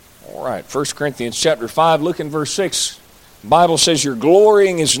All right, 1 Corinthians chapter 5, look in verse 6. The Bible says, your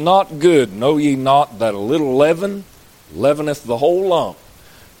glorying is not good. Know ye not that a little leaven leaveneth the whole lump?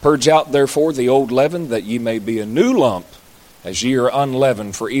 Purge out therefore the old leaven, that ye may be a new lump, as ye are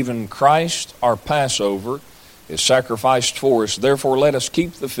unleavened. For even Christ our Passover is sacrificed for us. Therefore let us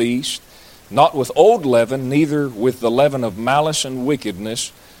keep the feast, not with old leaven, neither with the leaven of malice and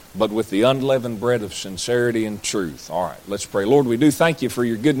wickedness, but with the unleavened bread of sincerity and truth. All right, let's pray. Lord, we do thank you for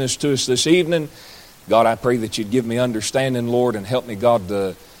your goodness to us this evening. God, I pray that you'd give me understanding, Lord, and help me, God,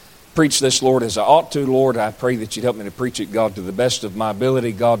 to preach this, Lord, as I ought to, Lord. I pray that you'd help me to preach it, God, to the best of my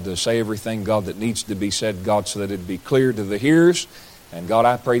ability, God, to say everything, God, that needs to be said, God, so that it'd be clear to the hearers. And God,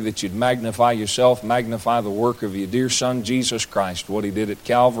 I pray that you'd magnify yourself, magnify the work of your dear Son, Jesus Christ, what he did at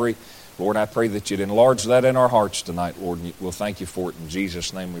Calvary. Lord, I pray that you'd enlarge that in our hearts tonight, Lord, and we'll thank you for it. In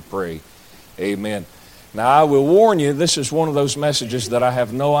Jesus' name we pray. Amen. Now, I will warn you, this is one of those messages that I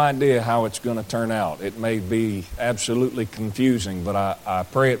have no idea how it's going to turn out. It may be absolutely confusing, but I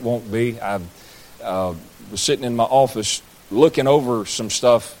pray it won't be. I was sitting in my office looking over some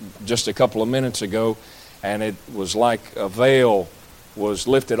stuff just a couple of minutes ago, and it was like a veil was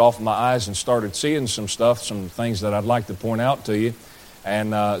lifted off my eyes and started seeing some stuff, some things that I'd like to point out to you.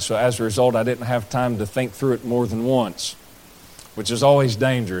 And so as a result, I didn't have time to think through it more than once, which is always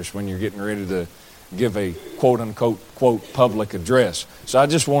dangerous when you're getting ready to give a quote-unquote, quote, public address. So I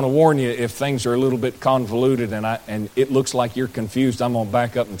just want to warn you, if things are a little bit convoluted and it looks like you're confused, I'm going to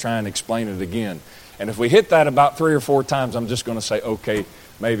back up and try and explain it again. And if we hit that about 3 or 4 times, I'm just going to say, okay,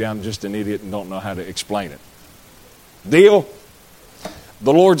 maybe I'm just an idiot and don't know how to explain it. Deal?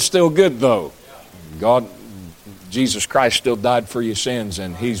 The Lord's still good, though. God, Jesus Christ still died for your sins,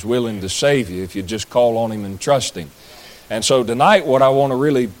 and he's willing to save you if you just call on him and trust him. And so tonight what I want to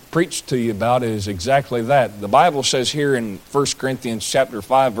really preach to you about is exactly that. The Bible says here in 1 Corinthians chapter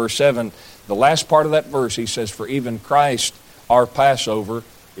 5, verse 7, the last part of that verse, he says, for even Christ, our Passover,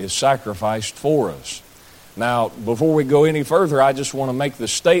 is sacrificed for us. Now, before we go any further, I just want to make the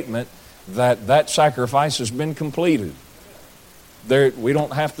statement that that sacrifice has been completed. We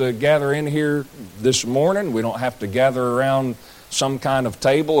don't have to gather in here this morning. We don't have to gather around some kind of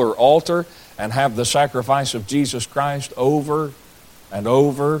table or altar and have the sacrifice of Jesus Christ over and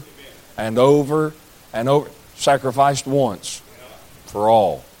over and over and over. Sacrificed once for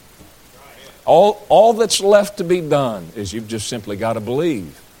all. All that's left to be done is you've just simply got to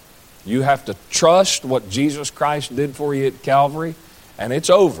believe. You have to trust what Jesus Christ did for you at Calvary, and it's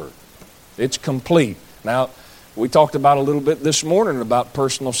over. It's complete. Now, we talked about a little bit this morning about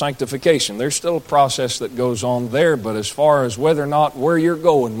personal sanctification. There's still a process that goes on there, but as far as whether or not where you're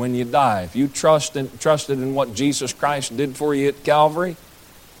going when you die, if you trusted in what Jesus Christ did for you at Calvary,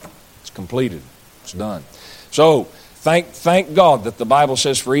 it's completed. It's done. So, thank God that the Bible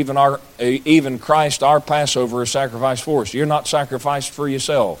says for even Christ, our Passover, is sacrificed for us. You're not sacrificed for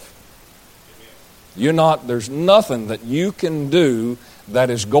yourself. There's nothing that you can do that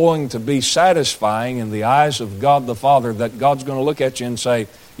is going to be satisfying in the eyes of God the Father, that God's going to look at you and say,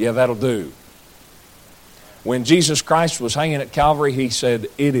 yeah, that'll do. When Jesus Christ was hanging at Calvary, he said,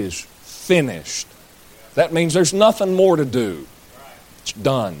 it is finished. That means there's nothing more to do. It's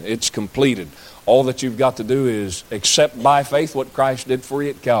done. It's completed. All that you've got to do is accept by faith what Christ did for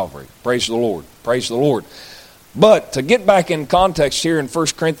you at Calvary. Praise the Lord. Praise the Lord. But to get back in context here in 1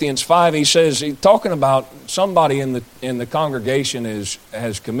 Corinthians 5, he says, he's talking about somebody in the congregation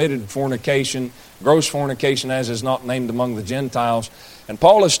has committed fornication, gross fornication, as is not named among the Gentiles. And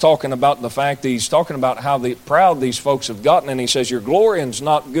Paul is talking about the fact, he's talking about how proud these folks have gotten, and he says, your glorying's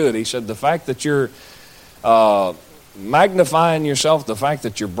not good. He said, the fact that you're magnifying yourself, the fact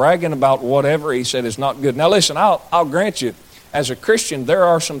that you're bragging about whatever, he said, is not good. Now listen, I'll grant you, as a Christian, there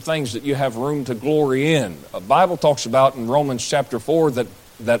are some things that you have room to glory in. The Bible talks about in Romans chapter 4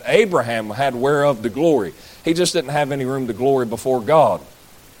 that Abraham had whereof to glory. He just didn't have any room to glory before God.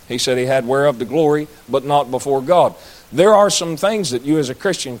 He said he had whereof to glory, but not before God. There are some things that you as a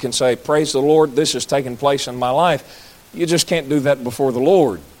Christian can say, praise the Lord, this has taken place in my life. You just can't do that before the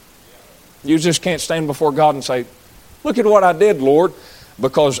Lord. You just can't stand before God and say, look at what I did, Lord.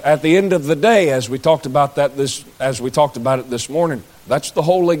 Because at the end of the day, as we talked about it this morning, that's the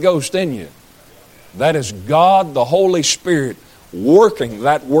Holy Ghost in you. That is God, the Holy Spirit, working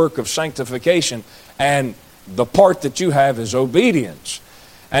that work of sanctification, and the part that you have is obedience.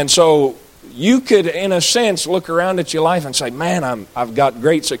 And so you could, in a sense, look around at your life and say, man, I've got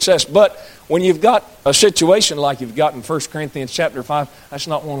great success. But when you've got a situation like you've got in 1 Corinthians chapter 5, that's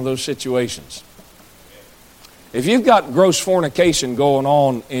not one of those situations. If you've got gross fornication going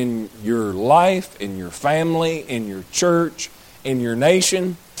on in your life, in your family, in your church, in your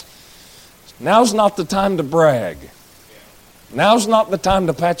nation, Now's not the time to brag. Now's not the time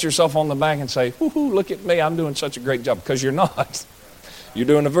to pat yourself on the back and say, whoo, look at me, I'm doing such a great job. Because you're not. You're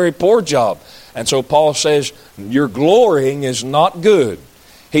doing a very poor job. And so Paul says, your glorying is not good.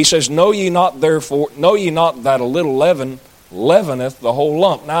 He says, know ye not that a little leaven leaveneth the whole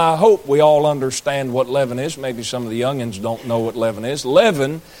lump. Now I hope we all understand what leaven is. Maybe some of the youngins don't know what leaven is.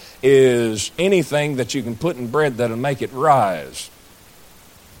 Leaven is anything that you can put in bread that'll make it rise.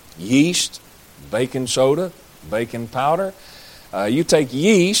 Yeast, baking soda, baking powder. You take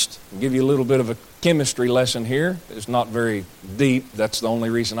yeast, I'll give you a little bit of a chemistry lesson here. It's not very deep. That's the only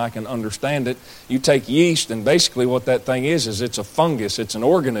reason I can understand it. You take yeast, and basically what that thing is it's a fungus. It's an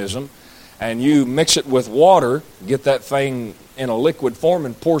organism. And you mix it with water, get that thing in a liquid form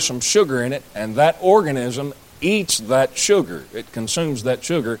and pour some sugar in it, and that organism eats that sugar. It consumes that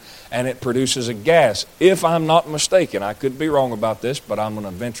sugar, and it produces a gas. If I'm not mistaken, I could be wrong about this, but I'm going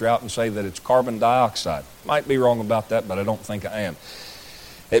to venture out and say that it's carbon dioxide. Might be wrong about that, but I don't think I am.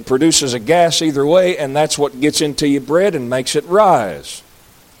 It produces a gas either way, and that's what gets into your bread and makes it rise.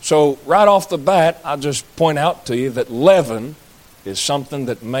 So right off the bat, I'll just point out to you that leaven is something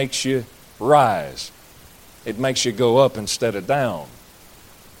that makes you rise. It makes you go up instead of down.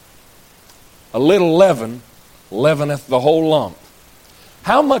 A little leaven leaveneth the whole lump.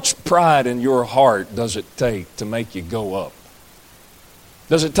 How much pride in your heart does it take to make you go up?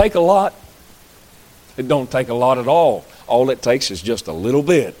 Does it take a lot? It don't take a lot at all. All it takes is just a little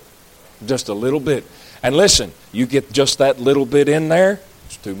bit. Just a little bit. And listen, you get just that little bit in there,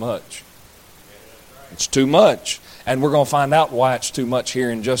 it's too much. It's too much. And we're going to find out why it's too much here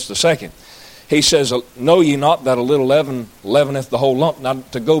in just a second. He says, know ye not that a little leaven leaveneth the whole lump? Now,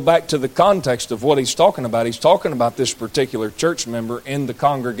 to go back to the context of what he's talking about this particular church member in the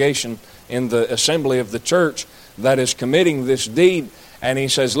congregation, in the assembly of the church that is committing this deed. And he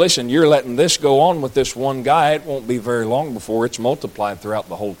says, listen, you're letting this go on with this one guy. It won't be very long before it's multiplied throughout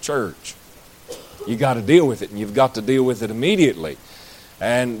the whole church. You got to deal with it, and you've got to deal with it immediately.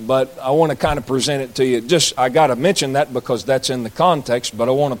 But I want to kind of present it to you. I got to mention that because that's in the context, but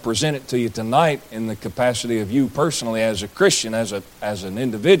I want to present it to you tonight in the capacity of you personally as a Christian, as an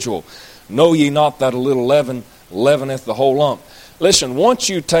individual. Know ye not that a little leaven leaveneth the whole lump? Listen, once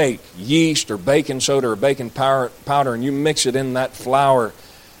you take yeast or baking soda or baking powder and you mix it in that flour,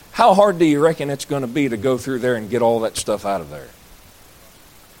 how hard do you reckon it's going to be to go through there and get all that stuff out of there?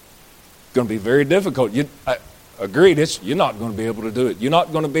 It's going to be very difficult. Agreed, you're not going to be able to do it. You're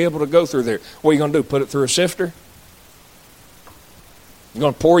not going to be able to go through there. What are you going to do, put it through a sifter? You're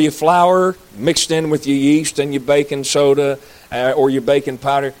going to pour your flour mixed in with your yeast and your baking soda or your baking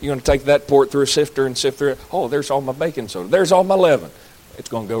powder. You're going to take that, pour it through a sifter and sift through it. Oh, there's all my baking soda. There's all my leaven. It's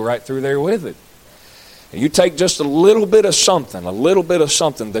going to go right through there with it. And you take just a little bit of something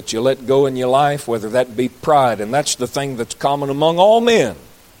that you let go in your life, whether that be pride, and that's the thing that's common among all men.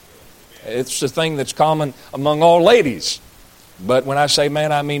 It's the thing that's common among all ladies. But when I say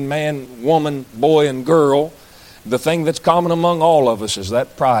man, I mean man, woman, boy, and girl. The thing that's common among all of us is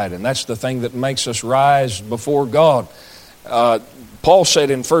that pride, and that's the thing that makes us rise before God. Paul said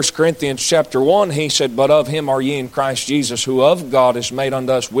in 1 Corinthians chapter 1, he said, but of him are ye in Christ Jesus, who of God is made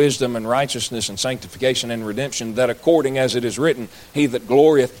unto us wisdom and righteousness and sanctification and redemption, that according as it is written, he that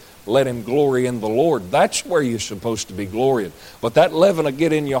glorieth, let him glory in the Lord. That's where you're supposed to be glorying. But that leaven will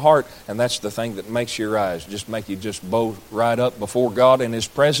get in your heart, and that's the thing that makes you rise. Make you just bow right up before God in his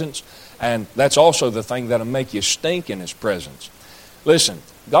presence. And that's also the thing that'll make you stink in his presence. Listen,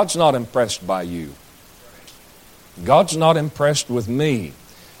 God's not impressed by you. God's not impressed with me.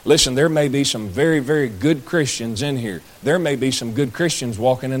 Listen, there may be some very, very good Christians in here. There may be some good Christians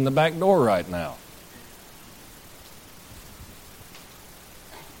walking in the back door right now.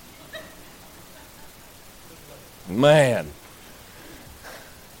 Man,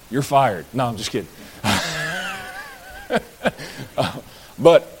 you're fired. No, I'm just kidding.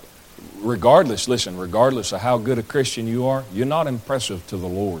 But regardless of how good a Christian you are, you're not impressive to the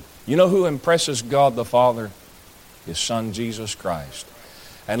Lord. You know who impresses God the Father? His Son, Jesus Christ.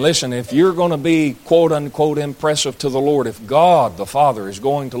 And listen, if you're going to be quote unquote impressive to the Lord, if God the Father is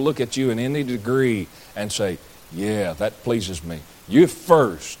going to look at you in any degree and say, yeah, that pleases me, you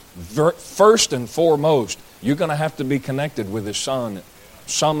first and foremost, you're going to have to be connected with his Son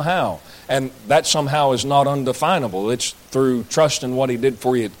somehow. And that somehow is not undefinable. It's through trust in what he did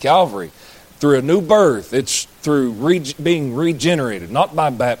for you at Calvary. Through a new birth. It's through being regenerated. Not by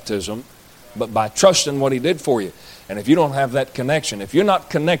baptism, but by trusting what he did for you. And if you don't have that connection, if you're not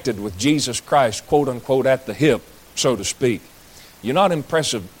connected with Jesus Christ, quote unquote, at the hip, so to speak, you're not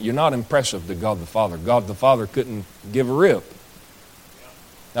impressive to God the Father. God the Father couldn't give a rip.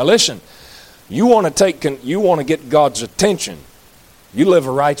 Now listen, You want to get God's attention. You live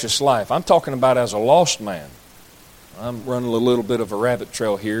a righteous life. I'm talking about as a lost man. I'm running a little bit of a rabbit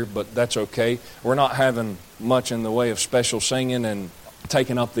trail here, but that's okay. We're not having much in the way of special singing and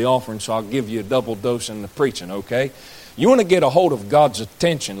taking up the offering, so I'll give you a double dose in the preaching, okay? You want to get a hold of God's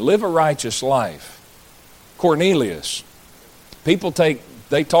attention. Live a righteous life. Cornelius. People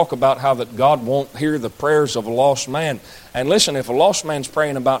talk about how that God won't hear the prayers of a lost man. And listen, if a lost man's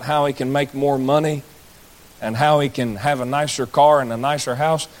praying about how he can make more money and how he can have a nicer car and a nicer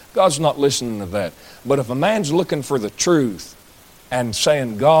house, God's not listening to that. But if a man's looking for the truth and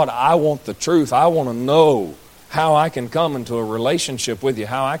saying, God, I want the truth, I want to know how I can come into a relationship with you,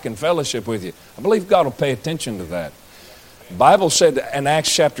 how I can fellowship with you, I believe God will pay attention to that. The Bible said in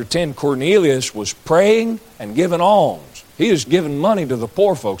Acts chapter 10, Cornelius was praying and giving alms. He was giving money to the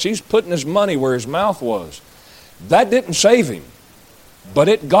poor folks. He's putting his money where his mouth was. That didn't save him, but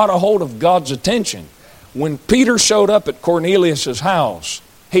it got a hold of God's attention. When Peter showed up at Cornelius' house,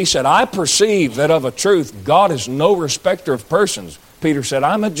 he said, I perceive that of a truth, God is no respecter of persons. Peter said,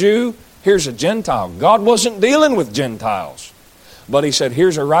 I'm a Jew, here's a Gentile. God wasn't dealing with Gentiles. But he said,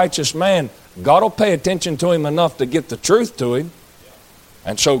 here's a righteous man. God will pay attention to him enough to get the truth to him.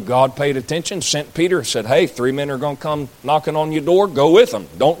 And so God paid attention, sent Peter, and said, hey, 3 men are going to come knocking on your door. Go with them.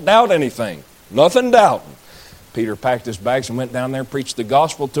 Don't doubt anything. Nothing doubting. Peter packed his bags and went down there and preached the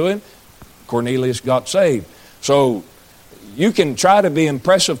gospel to him. Cornelius got saved. So you can try to be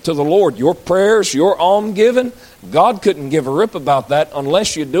impressive to the Lord. Your prayers, your alms giving, God couldn't give a rip about that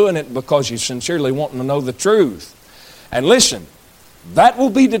unless you're doing it because you sincerely want to know the truth. And listen, that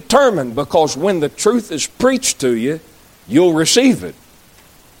will be determined because when the truth is preached to you, you'll receive it.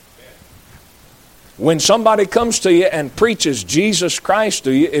 When somebody comes to you and preaches Jesus Christ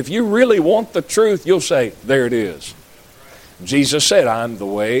to you, if you really want the truth, you'll say, there it is. Jesus said, I'm the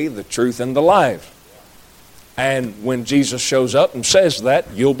way, the truth, and the life. And when Jesus shows up and says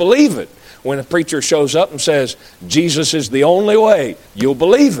that, you'll believe it. When a preacher shows up and says, Jesus is the only way, you'll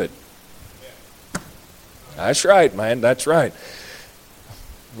believe it. That's right, man, that's right.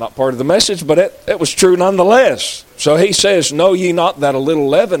 Not part of the message, but it was true nonetheless. So he says, know ye not that a little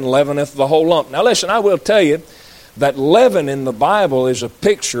leaven leaveneth the whole lump. Now listen, I will tell you that leaven in the Bible is a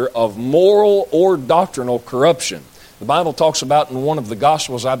picture of moral or doctrinal corruption. The Bible talks about in one of the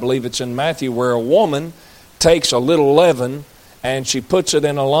Gospels, I believe it's in Matthew, where a woman takes a little leaven and she puts it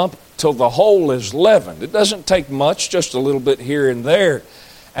in a lump till the whole is leavened. It doesn't take much, just a little bit here and there.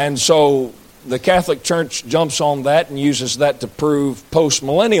 And so the Catholic Church jumps on that and uses that to prove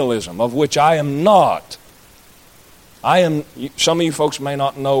postmillennialism, of which I am not. Some of you folks may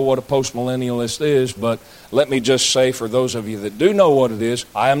not know what a postmillennialist is, but let me just say for those of you that do know what it is,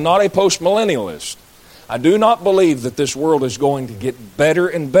 I am not a postmillennialist. I do not believe that this world is going to get better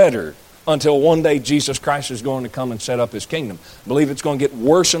and better until one day Jesus Christ is going to come and set up His kingdom. I believe it's going to get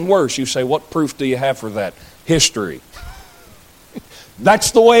worse and worse. You say, what proof do you have for that? History.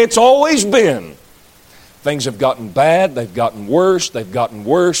 That's the way it's always been. Things have gotten bad, they've gotten worse, they've gotten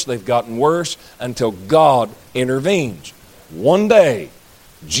worse, they've gotten worse, until God intervenes. One day,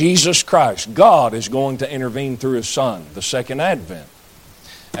 Jesus Christ, God is going to intervene through His Son, the second advent.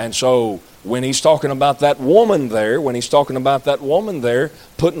 And so, when he's talking about that woman there,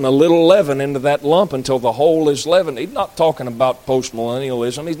 putting a little leaven into that lump until the whole is leavened, he's not talking about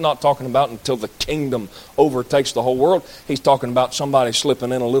postmillennialism. He's not talking about until the kingdom overtakes the whole world. He's talking about somebody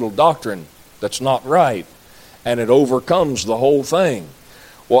slipping in a little doctrine that's not right, and it overcomes the whole thing.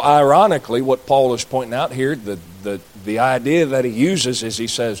 Well, ironically, what Paul is pointing out here, the idea that he uses is he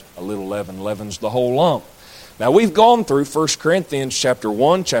says, a little leaven leavens the whole lump. Now, we've gone through 1 Corinthians chapter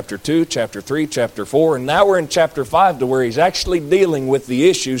 1, chapter 2, chapter 3, chapter 4, and now we're in chapter 5 to where he's actually dealing with the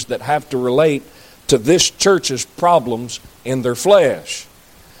issues that have to relate to this church's problems in their flesh.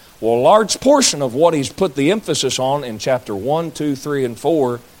 Well, a large portion of what he's put the emphasis on in chapter 1, 2, 3, and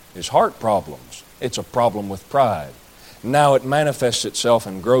 4 is heart problems. It's a problem with pride. Now it manifests itself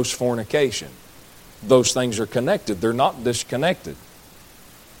in gross fornication. Those things are connected. They're not disconnected.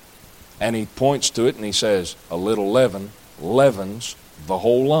 And he points to it and he says, a little leaven leavens the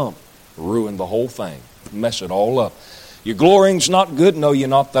whole lump, ruin the whole thing, mess it all up. Your glorying's not good, know ye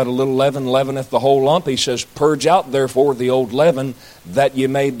not that a little leaven leaveneth the whole lump? He says, purge out therefore the old leaven, that ye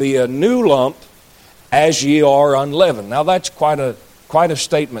may be a new lump, as ye are unleavened. Now that's quite a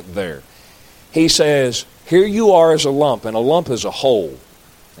statement there. He says, here you are as a lump, and a lump is a hole.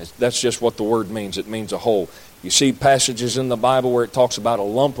 That's just what the word means. It means a hole. You see passages in the Bible where it talks about a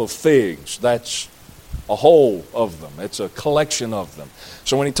lump of figs. That's a whole of them. It's a collection of them.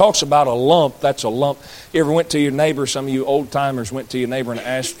 So when he talks about a lump, that's a lump. You ever went to your neighbor, some of you old-timers went to your neighbor and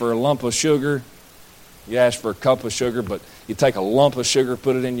asked for a lump of sugar? You asked for a cup of sugar, but you take a lump of sugar,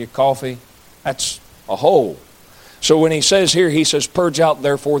 put it in your coffee. That's a whole. So when he says here, he says, purge out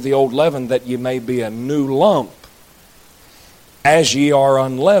therefore the old leaven, that ye may be a new lump, as ye are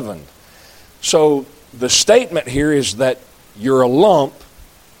unleavened. So the statement here is that you're a lump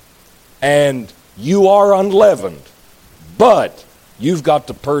and you are unleavened, but you've got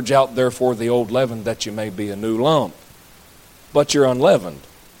to purge out therefore the old leaven, that you may be a new lump. But you're unleavened.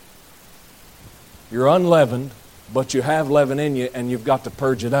 You're unleavened, but you have leaven in you, and you've got to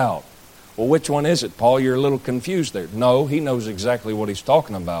purge it out. Well, which one is it, Paul? You're a little confused there. No, he knows exactly what he's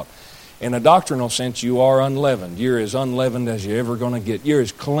talking about. In a doctrinal sense, you are unleavened. You're as unleavened as you're ever going to get. You're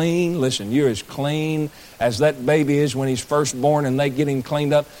as clean, listen, you're as clean as that baby is when he's first born and they get him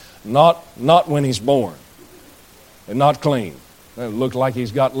cleaned up. Not when he's born. And not clean. It looks like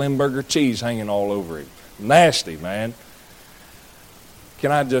he's got Limburger cheese hanging all over him. Nasty, man.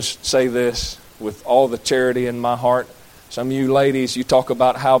 Can I just say this with all the charity in my heart? Some of you ladies, you talk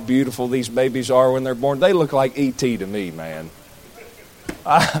about how beautiful these babies are when they're born. They look like E.T. to me, man.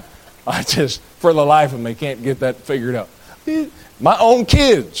 I just, for the life of me, can't get that figured out. My own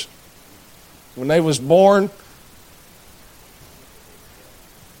kids, when they was born,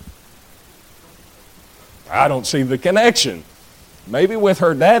 I don't see the connection. Maybe with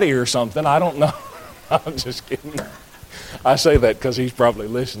her daddy or something. I don't know. I'm just kidding. I say that because he's probably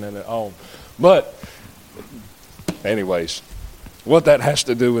listening at home. But anyways, what that has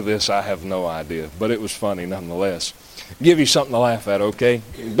to do with this, I have no idea. But it was funny nonetheless. Give you something to laugh at, okay?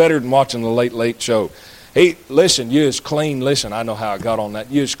 Better than watching the Late Late Show. Hey, listen, you as clean, listen, I know how I got on that.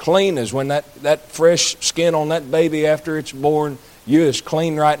 You as clean as when that fresh skin on that baby after it's born, you as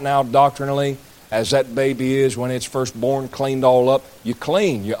clean right now doctrinally as that baby is when it's first born, cleaned all up. You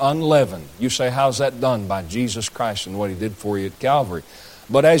clean, you unleavened. You say, how's that done? By Jesus Christ and what he did for you at Calvary.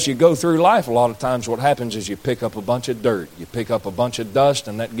 But as you go through life, a lot of times what happens is you pick up a bunch of dirt. You pick up a bunch of dust,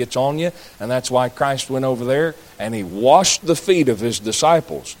 and that gets on you. And that's why Christ went over there and he washed the feet of his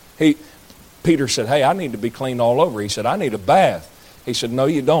disciples. Peter said, hey, I need to be cleaned all over. He said, I need a bath. He said, no,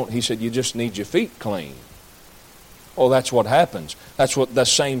 you don't. He said, you just need your feet clean. Oh, that's what happens. That's what the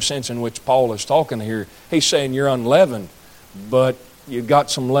same sense in which Paul is talking here. He's saying you're unleavened, but you've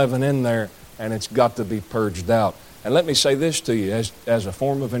got some leaven in there, and it's got to be purged out. And let me say this to you, as a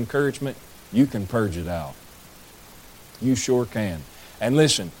form of encouragement, you can purge it out. You sure can. And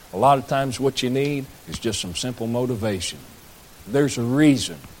listen, a lot of times what you need is just some simple motivation. There's a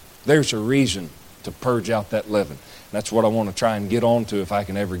reason. There's a reason to purge out that leaven. That's what I want to try and get on to if I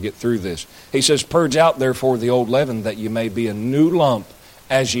can ever get through this. He says, purge out therefore the old leaven, that you may be a new lump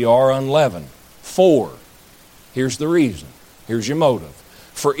as ye are unleavened. For, here's the reason. Here's your motive.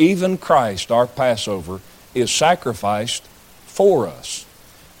 For even Christ, our Passover, is sacrificed for us.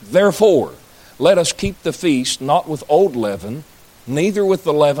 Therefore, let us keep the feast not with old leaven, neither with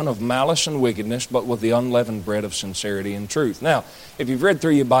the leaven of malice and wickedness, but with the unleavened bread of sincerity and truth. Now, if you've read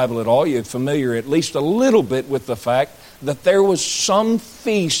through your Bible at all, you're familiar at least a little bit with the fact that there was some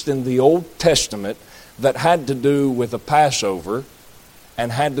feast in the Old Testament that had to do with a Passover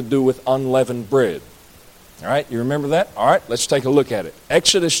and had to do with unleavened bread. All right, you remember that? All right, let's take a look at it.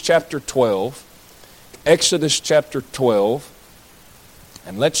 Exodus chapter 12. Exodus chapter 12.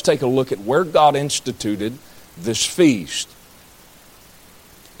 And let's take a look at where God instituted this feast.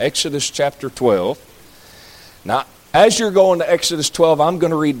 Exodus chapter 12. Now, as you're going to Exodus 12, I'm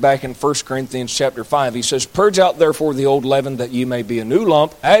going to read back in 1 Corinthians chapter 5. He says, purge out therefore the old leaven, that ye may be a new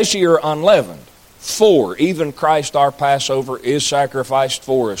lump, as ye are unleavened. For even Christ our Passover is sacrificed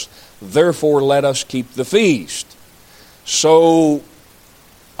for us. Therefore let us keep the feast. So,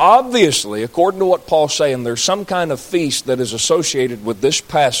 obviously, according to what Paul's saying, there's some kind of feast that is associated with this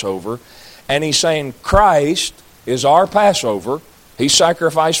Passover. And he's saying Christ is our Passover. He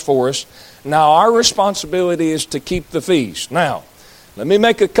sacrificed for us. Now, our responsibility is to keep the feast. Now, let me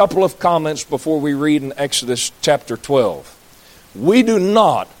make a couple of comments before we read in Exodus chapter 12. We do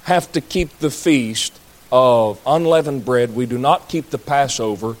not have to keep the feast of unleavened bread. We do not keep the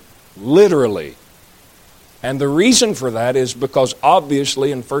Passover literally. And the reason for that is because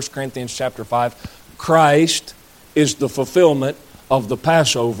obviously in 1 Corinthians chapter 5, Christ is the fulfillment of the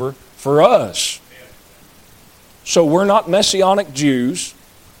Passover for us. So we're not Messianic Jews.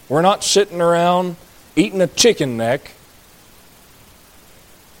 We're not sitting around eating a chicken neck.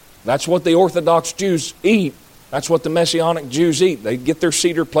 That's what the Orthodox Jews eat. That's what the Messianic Jews eat. They get their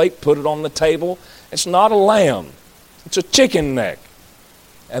cedar plate, put it on the table. It's not a lamb. It's a chicken neck.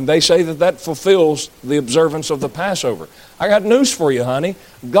 And they say that fulfills the observance of the Passover. I got news for you, honey.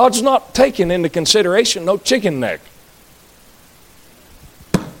 God's not taking into consideration no chicken neck.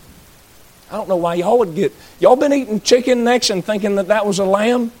 I don't know why y'all been eating chicken necks and thinking that was a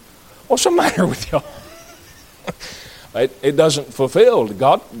lamb? What's the matter with y'all? It doesn't fulfill.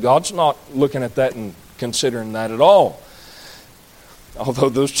 God's not looking at that and considering that at all. Although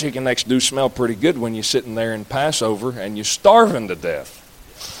those chicken necks do smell pretty good when you're sitting there in Passover and you're starving to death.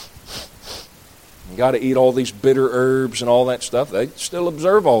 You got to eat all these bitter herbs and all that stuff. They still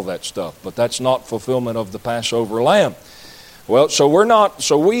observe all that stuff, but that's not fulfillment of the Passover lamb. Well, so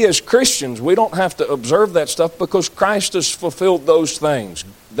we as Christians, we don't have to observe that stuff because Christ has fulfilled those things.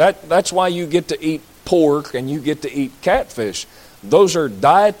 That's why you get to eat pork and you get to eat catfish. Those are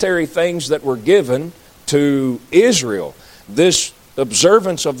dietary things that were given to Israel. This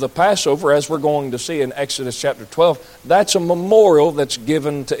observance of the Passover, as we're going to see in Exodus chapter 12, that's a memorial that's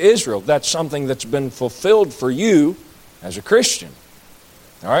given to Israel. That's something that's been fulfilled for you as a Christian.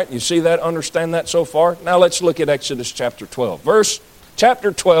 All right, you see that, understand that so far? Now let's look at Exodus chapter 12.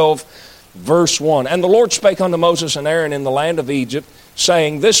 Chapter 12, verse 1. And the Lord spake unto Moses and Aaron in the land of Egypt,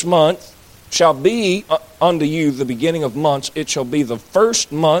 saying, This month shall be unto you the beginning of months. It shall be the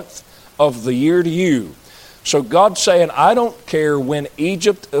first month of the year to you. So God's saying, I don't care when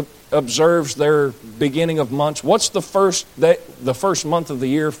Egypt observes their beginning of months. What's the first month of the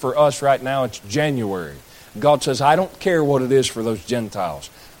year for us right now? It's January. God says, I don't care what it is for those Gentiles.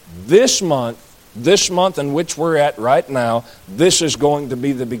 This month in which we're at right now, this is going to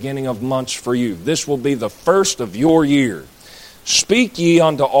be the beginning of months for you. This will be the first of your year. Speak ye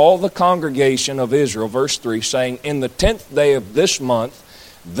unto all the congregation of Israel, verse 3, saying, In the 10th day of this month,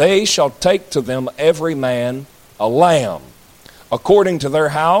 they shall take to them every man a lamb, according to the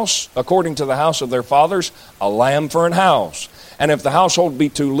house of their fathers, a lamb for an house. And if the household be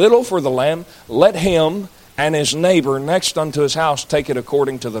too little for the lamb, let him and his neighbor next unto his house take it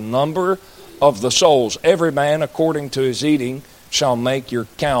according to the number of the souls. Every man according to his eating shall make your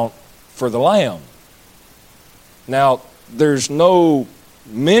count for the lamb. Now, there's no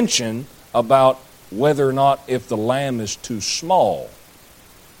mention about whether or not if the lamb is too small.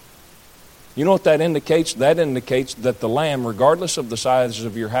 You know what that indicates? That indicates that the lamb, regardless of the size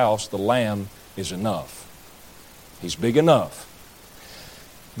of your house, the lamb is enough. He's big enough.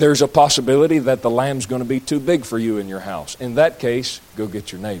 There's a possibility that the lamb's going to be too big for you in your house. In that case, go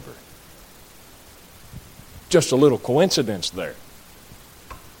get your neighbor. Just a little coincidence there,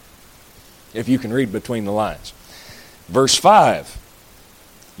 if you can read between the lines. Verse 5,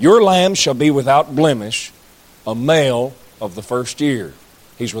 Your lamb shall be without blemish, a male of the first year.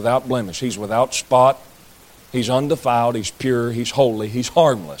 He's without blemish. He's without spot. He's undefiled. He's pure. He's holy. He's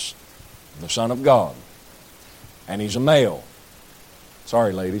harmless. The Son of God. And he's a male.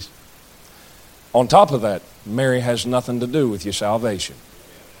 Sorry, ladies. On top of that, Mary has nothing to do with your salvation.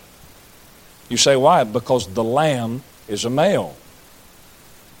 You say, why? Because the lamb is a male.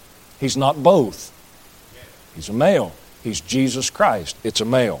 He's not both. He's a male. He's Jesus Christ. It's a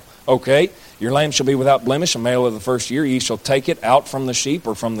male. Okay, your lamb shall be without blemish, a male of the first year. Ye shall take it out from the sheep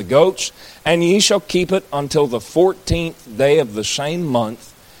or from the goats, and ye shall keep it until the 14th day of the same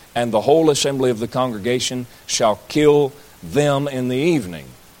month, and the whole assembly of the congregation shall kill them in the evening.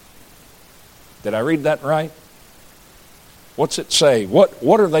 Did I read that right? What's it say?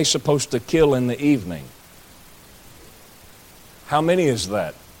 What are they supposed to kill in the evening? How many is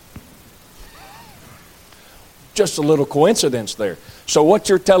that? Just a little coincidence there. So what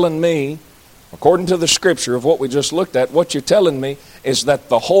you're telling me, according to the scripture of what we just looked at, what you're telling me is that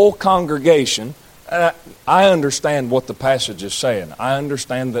the whole congregation, I understand what the passage is saying. I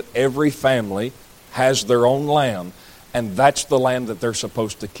understand that every family has their own lamb, and that's the lamb that they're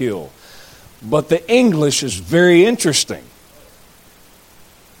supposed to kill. But the English is very interesting.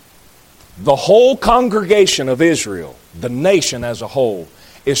 The whole congregation of Israel, the nation as a whole,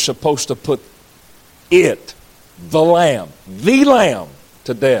 is supposed to put the lamb,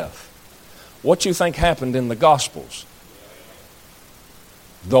 to death. What do you think happened in the Gospels?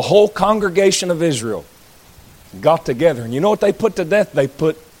 The whole congregation of Israel got together. And you know what they put to death? They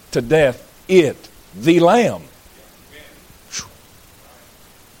put to death the lamb.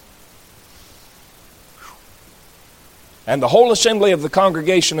 And the whole assembly of the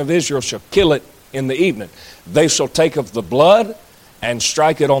congregation of Israel shall kill it in the evening. They shall take of the blood and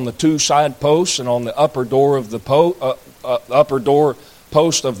strike it on the two side posts and on the upper door of the upper door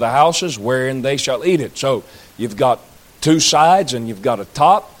post of the houses wherein they shall eat it. So you've got two sides and you've got a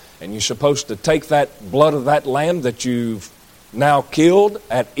top, and you're supposed to take that blood of that lamb that you've now killed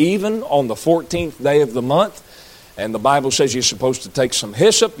at even on the 14th day of the month, And the Bible says you're supposed to take some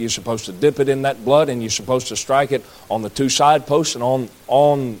hyssop, you're supposed to dip it in that blood, and you're supposed to strike it on the two side posts and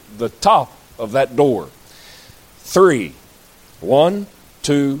on the top of that door. 3. 1,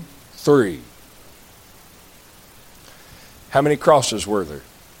 2, 3. How many crosses were there?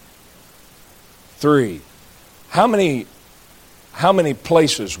 3. How many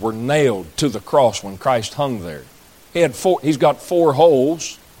places were nailed to the cross when Christ hung there? He's got 4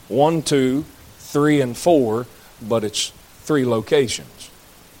 holes, 1, 2, 3, and 4, but it's 3 locations.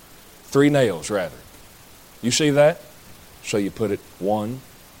 3 nails, rather. You see that? So you put it 1,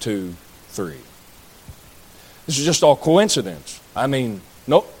 2, 3. This is just all coincidence. I mean,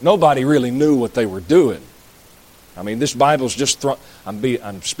 nobody really knew what they were doing. I mean, this Bible's just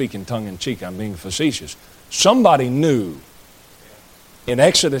I'm speaking tongue-in-cheek. I'm being facetious. Somebody knew in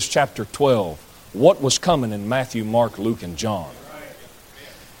Exodus chapter 12 what was coming in Matthew, Mark, Luke, and John.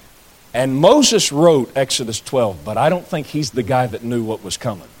 And Moses wrote Exodus 12, but I don't think he's the guy that knew what was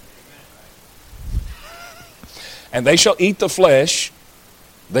coming. And they shall eat the flesh.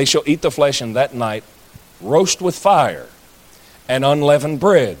 They shall eat the flesh in that night, roast with fire, and unleavened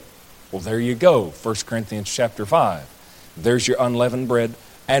bread. Well, there you go, 1 Corinthians chapter 5. There's your unleavened bread.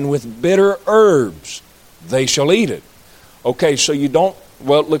 And with bitter herbs they shall eat it. Okay, so you don't,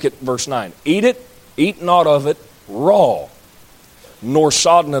 well, look at verse 9. Eat not of it raw, nor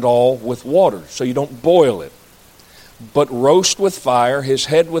sodden it all with water. So you don't boil it. But roast with fire his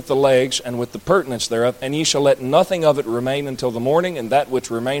head with the legs and with the purtenance thereof, and ye shall let nothing of it remain until the morning, and that which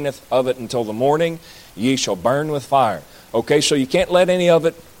remaineth of it until the morning ye shall burn with fire. Okay, so you can't let any of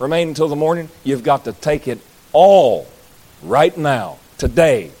it remain until the morning. You've got to take it all right now,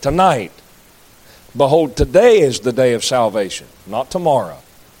 today, tonight. Behold, today is the day of salvation, not tomorrow.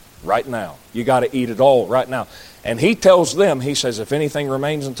 Right now. You got to eat it all right now. And he tells them, he says, if anything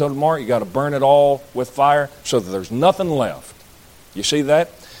remains until tomorrow, you got to burn it all with fire so that there's nothing left. You see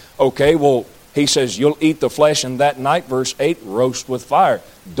that? Okay, well, he says, you'll eat the flesh in that night, verse 8, roast with fire.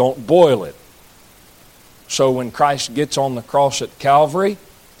 Don't boil it. So when Christ gets on the cross at Calvary,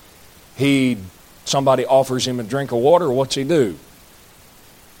 somebody offers him a drink of water, what's he do?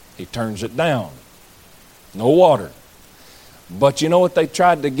 He turns it down. No water. But you know what they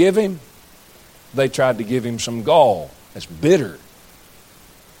tried to give him? They tried to give him some gall. It's bitter.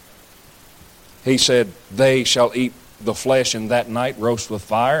 He said, they shall eat the flesh in that night, roast with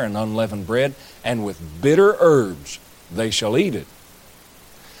fire and unleavened bread, and with bitter herbs they shall eat it.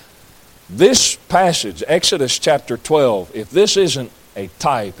 This passage, Exodus chapter 12, if this isn't a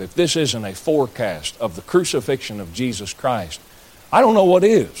type, if this isn't a forecast of the crucifixion of Jesus Christ, I don't know what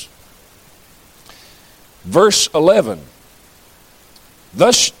is. Verse 11,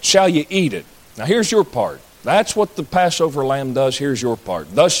 thus shall ye eat it. Now here's your part. That's what the Passover lamb does. Here's your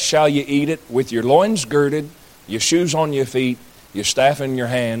part. Thus shall ye eat it with your loins girded, your shoes on your feet, your staff in your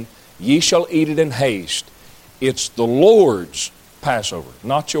hand. Ye shall eat it in haste. It's the Lord's Passover,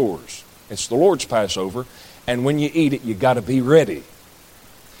 not yours. It's the Lord's Passover. And when you eat it, you got to be ready.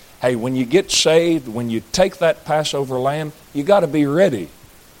 Hey, when you get saved, when you take that Passover lamb, you got to be ready.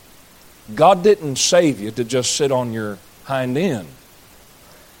 God didn't save you to just sit on your hind end.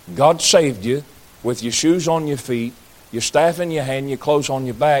 God saved you with your shoes on your feet, your staff in your hand, your clothes on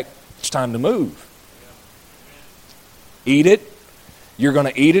your back. It's time to move. Eat it. You're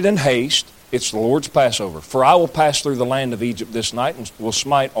going to eat it in haste. It's the Lord's Passover. For I will pass through the land of Egypt this night, and will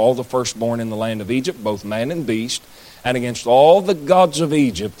smite all the firstborn in the land of Egypt, both man and beast, and against all the gods of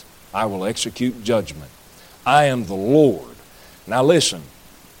Egypt I will execute judgment. I am the Lord. Now listen.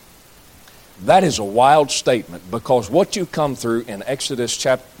 That is a wild statement, because what you come through in Exodus,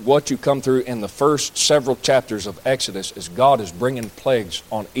 what you come through in the first several chapters of Exodus is God is bringing plagues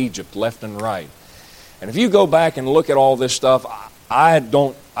on Egypt left and right. And if you go back and look at all this stuff, I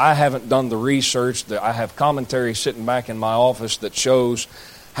haven't done the research. I have commentary sitting back in my office that shows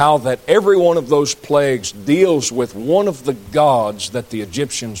how that every one of those plagues deals with one of the gods that the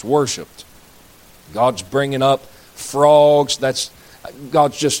Egyptians worshipped. God's bringing up frogs.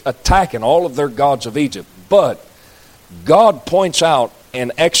 God's just attacking all of their gods of Egypt. But God points out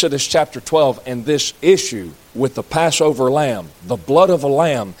in Exodus chapter 12 in this issue with the Passover lamb, the blood of a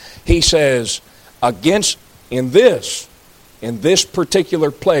lamb, he says, in this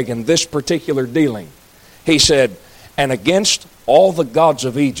particular plague, in this particular dealing, he said, and against all the gods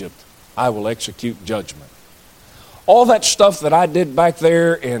of Egypt, I will execute judgment. All that stuff that I did back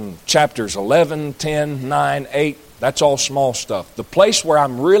there in chapters 11, 10, 9, 8, that's all small stuff. The place where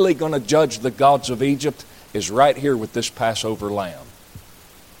I'm really going to judge the gods of Egypt is right here with this Passover lamb.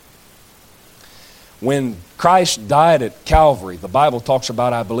 When Christ died at Calvary, the Bible talks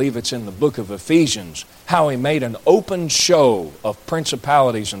about, I believe it's in the book of Ephesians, how He made an open show of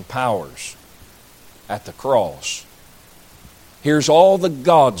principalities and powers at the cross. Here's all the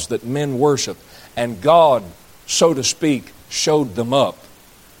gods that men worship, and God, so to speak, showed them up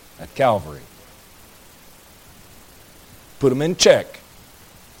at Calvary. Put them in check.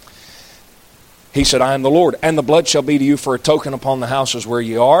 He said, I am the Lord, and the blood shall be to you for a token upon the houses where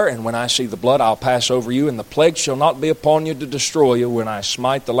ye are, and when I see the blood, I'll pass over you, and the plague shall not be upon you to destroy you when I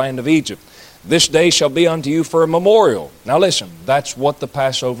smite the land of Egypt. This day shall be unto you for a memorial. Now listen, that's what the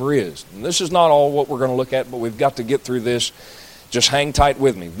Passover is. And this is not all what we're going to look at, but we've got to get through this. Just hang tight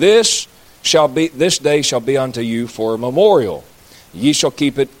with me. This day shall be unto you for a memorial. Ye shall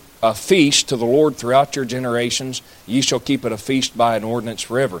keep it a feast to the Lord throughout your generations. Ye shall keep it a feast by an ordinance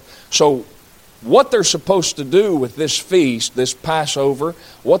forever. So what they're supposed to do with this feast, this Passover,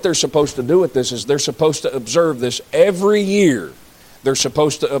 what they're supposed to do with this is they're supposed to observe this every year. They're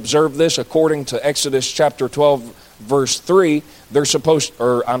supposed to observe this according to Exodus chapter 12, verse 3.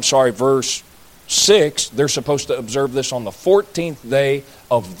 Verse 6. They're supposed to observe this on the 14th day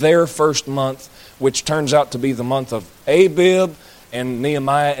of their first month, which turns out to be the month of Abib. In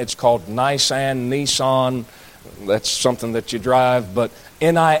Nehemiah, it's called Nisan. That's something that you drive, but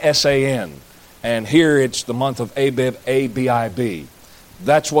Nisan. And here it's the month of Abib, A-B-I-B.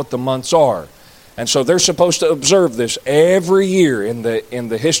 That's what the months are. And so they're supposed to observe this every year in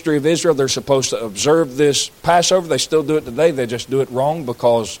the history of Israel. They're supposed to observe this Passover. They still do it today. They just do it wrong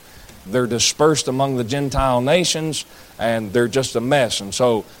because they're dispersed among the Gentile nations and they're just a mess. And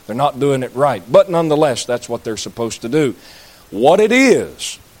so they're not doing it right. But nonetheless, that's what they're supposed to do. What it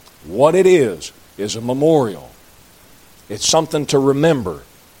is a memorial. It's something to remember.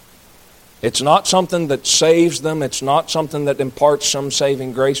 It's not something that saves them. It's not something that imparts some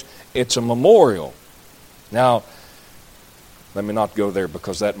saving grace. It's a memorial. Now, let me not go there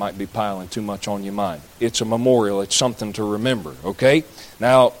because that might be piling too much on your mind. It's a memorial. It's something to remember, okay?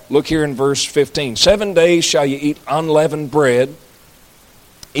 Now, look here in verse 15. 7 days shall ye eat unleavened bread.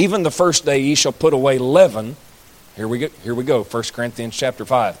 Even the first day ye shall put away leaven. Here we go. 1 Corinthians chapter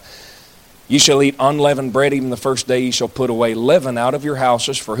 5. Ye shall eat unleavened bread, even the first day ye shall put away leaven out of your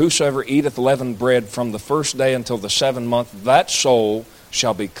houses. For whosoever eateth leavened bread from the first day until the 7th month, that soul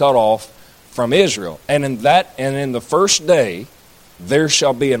shall be cut off from Israel. And in the first day there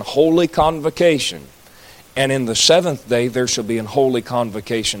shall be an holy convocation. And in the 7th day there shall be an holy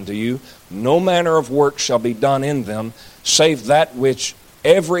convocation to you. No manner of work shall be done in them, save that which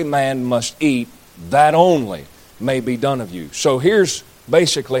every man must eat, that only may be done of you. So here's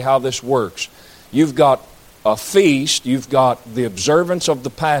basically how this works. You've got a feast, you've got the observance of the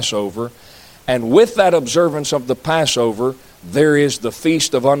Passover, and with that observance of the Passover, there is the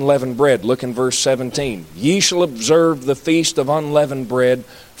feast of unleavened bread. Look in verse 17. Ye shall observe the feast of unleavened bread,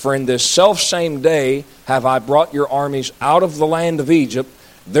 for in this selfsame day have I brought your armies out of the land of Egypt.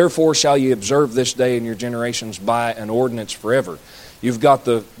 Therefore shall ye observe this day in your generations by an ordinance forever. You've got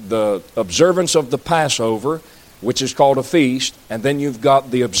the observance of the Passover, which is called a feast, and then you've got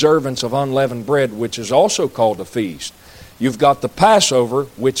the observance of unleavened bread, which is also called a feast. You've got the Passover,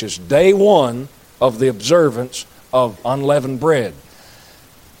 which is day one of the observance of unleavened bread.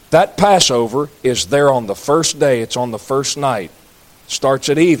 That Passover is there on the first day. It's on the first night. Starts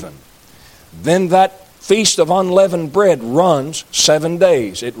at even. Then that feast of unleavened bread runs 7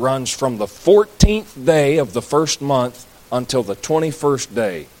 days. It runs from the 14th day of the first month until the 21st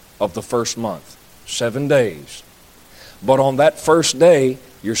day of the first month. 7 days. But on that first day,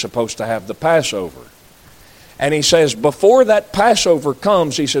 you're supposed to have the Passover. And he says, before that Passover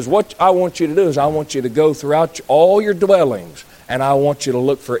comes, he says, what I want you to do is I want you to go throughout all your dwellings, and I want you to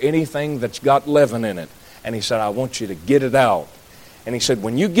look for anything that's got leaven in it. And he said, I want you to get it out. And he said,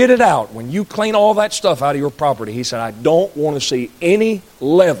 when you get it out, when you clean all that stuff out of your property, he said, I don't want to see any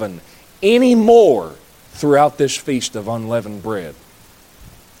leaven anymore throughout this feast of unleavened bread.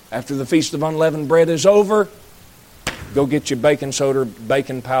 After the feast of unleavened bread is over, go get your baking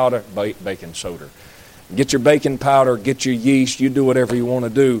powder. Get your baking powder, get your yeast, you do whatever you want to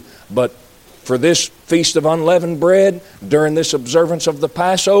do. But for this feast of unleavened bread, during this observance of the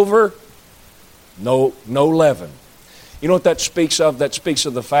Passover, no leaven. You know what that speaks of? That speaks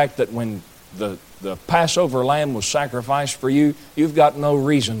of the fact that when the Passover lamb was sacrificed for you, you've got no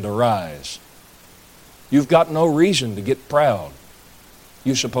reason to rise. You've got no reason to get proud.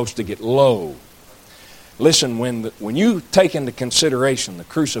 You're supposed to get low. Listen, when you take into consideration the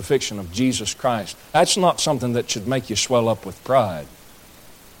crucifixion of Jesus Christ, that's not something that should make you swell up with pride.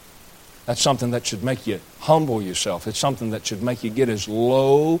 That's something that should make you humble yourself. It's something that should make you get as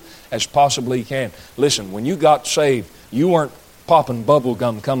low as possibly you can. Listen, when you got saved, you weren't popping bubble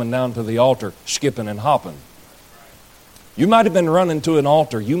gum coming down to the altar, skipping and hopping. You might have been running to an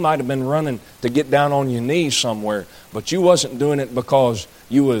altar. You might have been running to get down on your knees somewhere, but you wasn't doing it because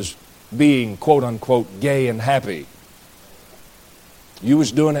you was being, quote unquote, gay and happy. You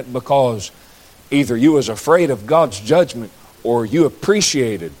was doing it because either you was afraid of God's judgment or you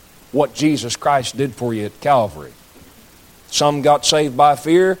appreciated what Jesus Christ did for you at Calvary. Some got saved by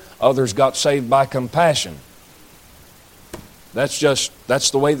fear, others got saved by compassion. That's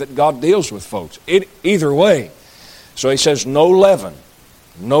the way that God deals with folks. Either way. So he says, no leaven,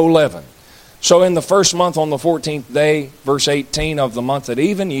 no leaven. So in the first month on the 14th day, verse 18 of the month at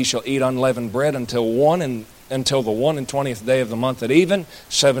even, ye shall eat unleavened bread until the 1 and 20th day of the month at even.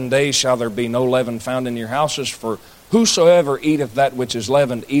 7 days shall there be no leaven found in your houses, for whosoever eateth that which is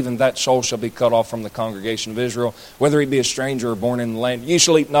leavened, even that soul shall be cut off from the congregation of Israel, whether he be a stranger or born in the land. Ye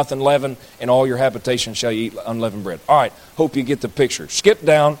shall eat nothing leavened, in all your habitation shall ye eat unleavened bread. All right, hope you get the picture. Skip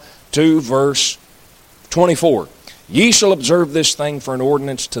down to verse 24. Ye shall observe this thing for an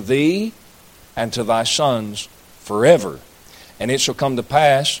ordinance to thee and to thy sons forever. And it shall come to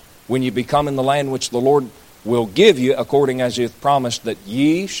pass, when ye become in the land which the Lord will give you, according as he hath promised, that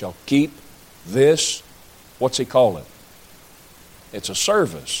ye shall keep this, what's he call it? It's a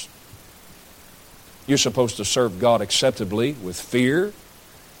service. You're supposed to serve God acceptably with fear.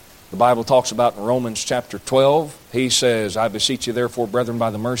 The Bible talks about in Romans chapter 12, he says, I beseech you therefore, brethren, by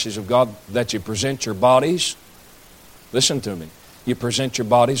the mercies of God, that you present your bodies. Listen to me. You present your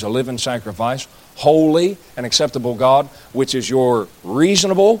bodies a living sacrifice, holy and acceptable God, which is your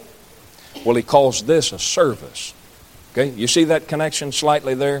reasonable. Well, he calls this a service. Okay, you see that connection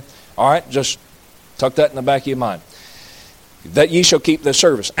slightly there? All right, just tuck that in the back of your mind. That ye shall keep this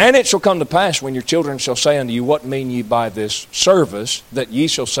service. And it shall come to pass, when your children shall say unto you, what mean ye by this service? That ye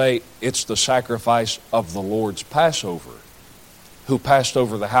shall say, it's the sacrifice of the Lord's Passover, who passed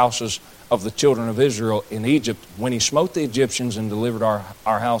over the houses of the children of Israel in Egypt when he smote the Egyptians and delivered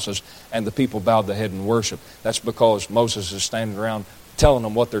our houses, and the people bowed the head and worshiped. That's because Moses is standing around telling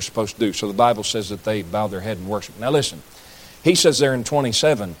them what they're supposed to do. So the Bible says that they bow their head and worship. Now listen, he says there in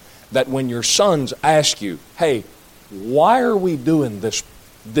 27 that when your sons ask you, hey, why are we doing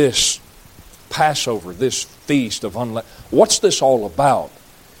this Passover, this feast of unleavened? What's this all about?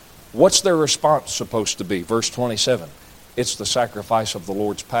 What's their response supposed to be? Verse 27, it's the sacrifice of the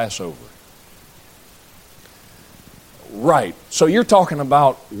Lord's Passover. Right. So you're talking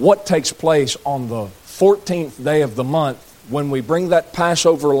about what takes place on the 14th day of the month when we bring that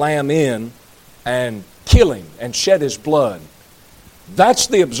Passover lamb in and kill him and shed his blood. That's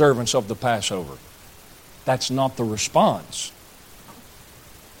the observance of the Passover. That's not the response.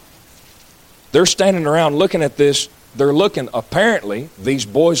 They're standing around looking at this. They're looking, apparently, these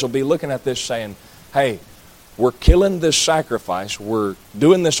boys will be looking at this saying, hey, we're killing this sacrifice. We're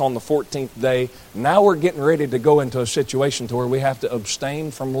doing this on the 14th day. Now we're getting ready to go into a situation to where we have to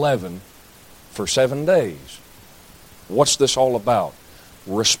abstain from leaven for 7 days. What's this all about?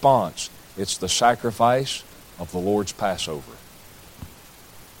 Response. It's the sacrifice of the Lord's Passover.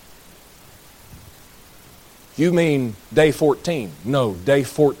 You mean day 14? No, day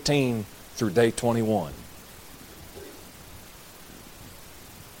 14 through day 21.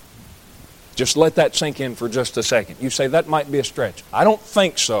 Just let that sink in for just a second. You say that might be a stretch. I don't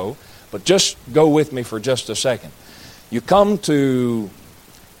think so, but just go with me for just a second. You come to,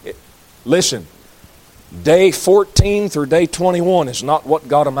 listen, day 14 through day 21 is not what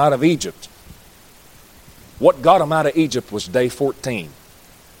got them out of Egypt. What got them out of Egypt was day 14.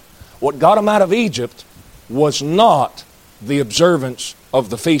 What got them out of Egypt was not the observance of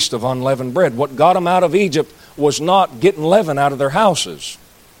the Feast of Unleavened Bread. What got them out of Egypt was not getting leaven out of their houses.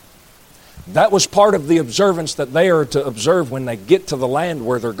 That was part of the observance that they are to observe when they get to the land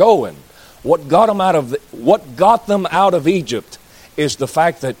where they're going. What got them out of Egypt is the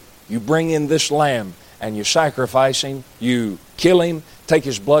fact that you bring in this lamb and you sacrifice him, you kill him, take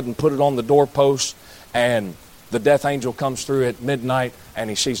his blood and put it on the doorpost, and the death angel comes through at midnight and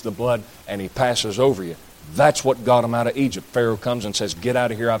he sees the blood and he passes over you. That's what got them out of Egypt. Pharaoh comes and says, get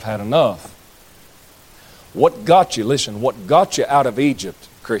out of here, I've had enough. What got you, listen, what got you out of Egypt,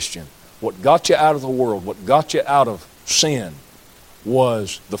 Christian, what got you out of the world, what got you out of sin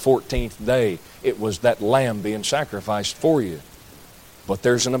was the 14th day. It was that lamb being sacrificed for you. But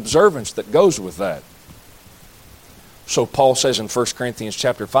there's an observance that goes with that. So Paul says in 1 Corinthians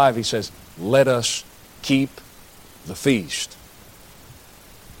chapter 5, he says, let us keep the feast.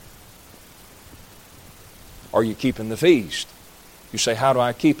 Are you keeping the feast? You say, how do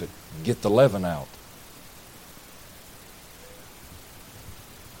I keep it? Get the leaven out.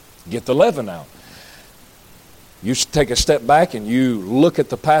 Get the leaven out. You take a step back and you look at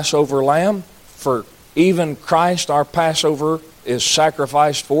the Passover lamb. For even Christ, our Passover, is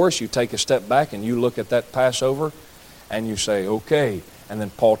sacrificed for us. You take a step back and you look at that Passover and you say, okay. And then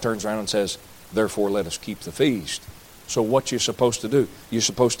Paul turns around and says, therefore let us keep the feast. So what you're supposed to do? You're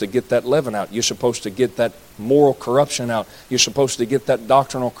supposed to get that leaven out. You're supposed to get that moral corruption out. You're supposed to get that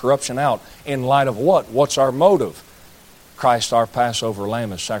doctrinal corruption out. In light of what? What's our motive? Christ, our Passover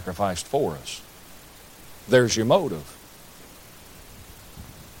lamb, is sacrificed for us. There's your motive.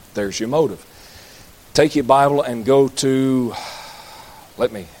 There's your motive. Take your Bible and go to,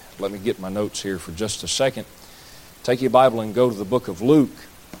 let me get my notes here for just a second. Take your Bible and go to the book of Luke.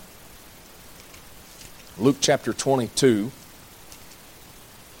 Luke chapter 22.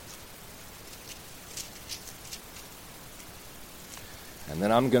 And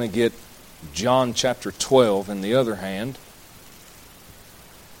then I'm going to get John chapter 12 in the other hand.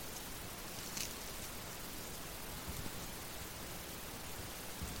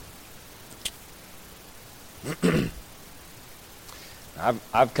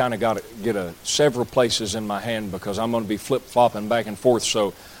 I've kind of got to get several places in my hand because I'm going to be flip-flopping back and forth.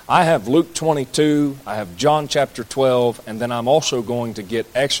 So I have Luke 22, I have John chapter 12, and then I'm also going to get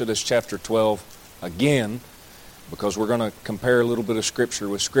Exodus chapter 12 again because we're going to compare a little bit of Scripture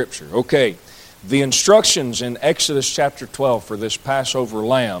with Scripture. Okay, the instructions in Exodus chapter 12 for this Passover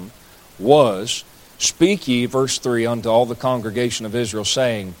lamb was, speak ye, verse 3, unto all the congregation of Israel,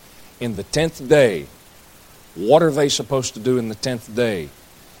 saying, in the 10th day. What are they supposed to do in the 10th day?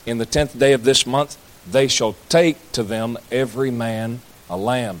 In the 10th day of this month, they shall take to them every man a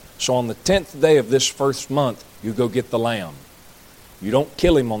lamb. So on the 10th day of this first month, you go get the lamb. You don't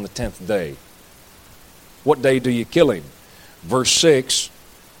kill him on the 10th day. What day do you kill him? Verse 6,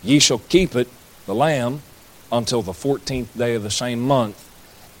 ye shall keep it, the lamb, until the 14th day of the same month,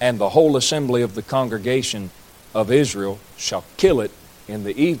 and the whole assembly of the congregation of Israel shall kill it in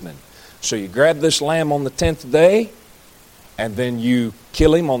the evening. So you grab this lamb on the 10th day, and then you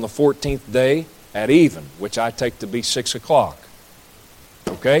kill him on the 14th day at even, which I take to be 6 o'clock.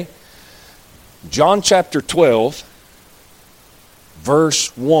 Okay? John chapter 12,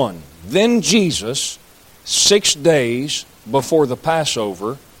 verse 1. Then Jesus, 6 days before the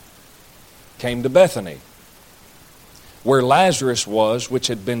Passover, came to Bethany, where Lazarus was, which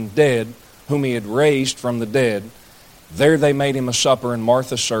had been dead, whom he had raised from the dead. There they made him a supper, and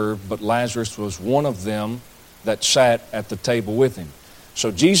Martha served, but Lazarus was one of them that sat at the table with him. So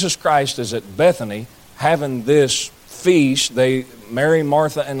Jesus Christ is at Bethany having this feast. Mary,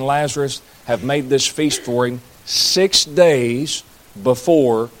 Martha, and Lazarus have made this feast for him 6 days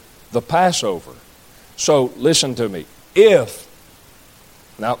before the Passover. So listen to me.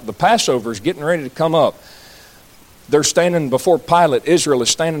 Now the Passover is getting ready to come up. They're standing before Pilate. Israel is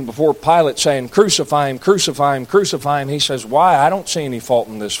standing before Pilate saying, crucify him, crucify him, crucify him. He says, why? I don't see any fault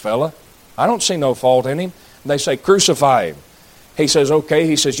in this fella. I don't see no fault in him. They say, crucify him. He says, okay.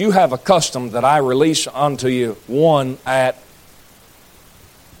 He says, you have a custom that I release unto you one at...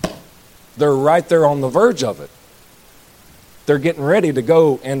 They're right there on the verge of it. They're getting ready to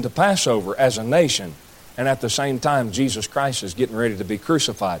go into Passover as a nation. And at the same time, Jesus Christ is getting ready to be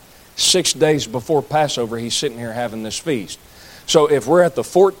crucified. 6 days before Passover, he's sitting here having this feast. So if we're at the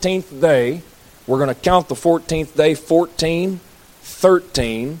 14th day, we're going to count the 14th day, 14,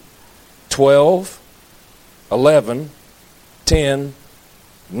 13, 12, 11, 10,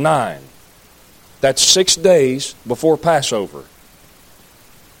 9. That's 6 days before Passover.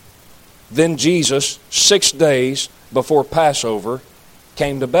 Then Jesus, 6 days before Passover,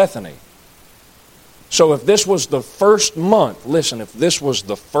 came to Bethany. So if this was the first month, listen, if this was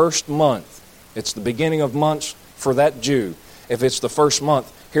the first month, it's the beginning of months for that Jew. If it's the first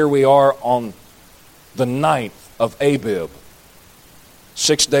month, here we are on the 9th of Abib,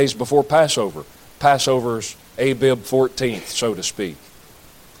 6 days before Passover. Passover's Abib 14th, so to speak.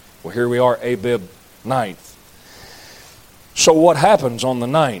 Well, here we are, Abib 9th. So what happens on the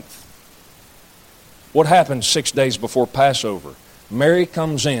 9th? What happens 6 days before Passover? Mary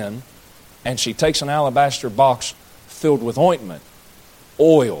comes in, and she takes an alabaster box filled with ointment,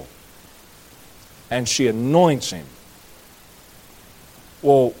 oil, and she anoints him.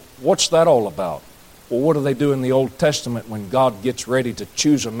 Well, what's that all about? Well, what do they do in the Old Testament when God gets ready to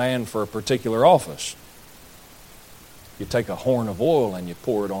choose a man for a particular office? You take a horn of oil and you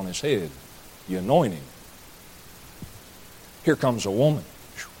pour it on his head. You anoint him. Here comes a woman.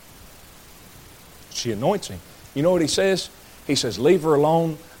 She anoints him. You know what he says? He says, leave her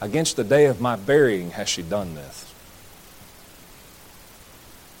alone. Against the day of my burying has she done this.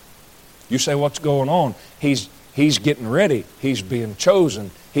 You say, what's going on? He's getting ready. He's being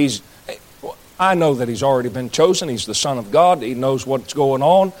chosen. I know that he's already been chosen. He's the Son of God. He knows what's going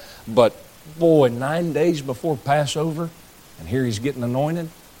on. But boy, 9 days before Passover, and here he's getting anointed.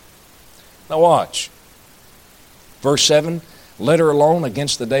 Now watch. Verse 7, let her alone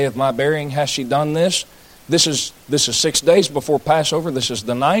against the day of my burying. Has she done this? This is 6 days before Passover. This is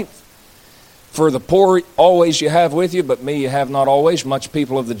the 9th. For the poor always you have with you, but me you have not always. Much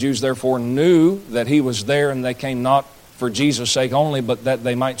people of the Jews therefore knew that he was there, and they came not for Jesus' sake only, but that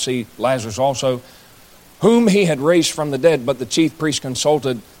they might see Lazarus also, whom he had raised from the dead. But the chief priests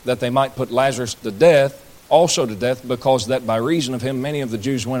consulted that they might put Lazarus also to death, because that by reason of him many of the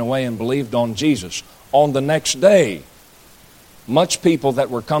Jews went away and believed on Jesus. On the next day, much people that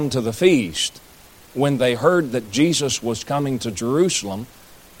were come to the feast, when they heard that Jesus was coming to Jerusalem,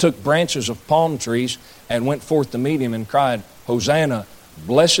 took branches of palm trees and went forth to meet him and cried, Hosanna,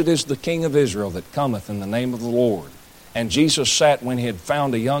 blessed is the King of Israel that cometh in the name of the Lord. And Jesus sat, when he had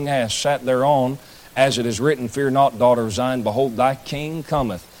found a young ass, sat thereon, as it is written, Fear not, daughter of Zion, behold, thy King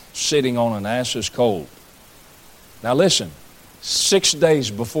cometh, sitting on an ass's colt. Now listen, 6 days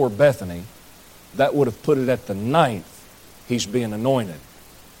before Bethany, that would have put it at the 9th, he's being anointed.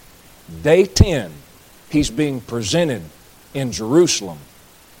 Day 10, he's being presented in Jerusalem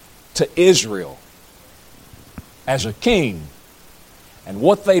to Israel as a king. And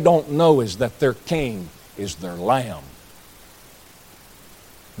what they don't know is that their king is their lamb.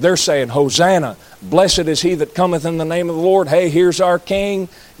 They're saying, Hosanna, blessed is he that cometh in the name of the Lord. Hey, here's our king.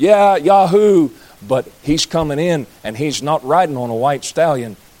 Yeah, Yahoo. But he's coming in, and he's not riding on a white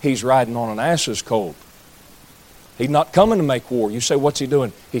stallion. He's riding on an ass's colt. He's not coming to make war. You say, what's he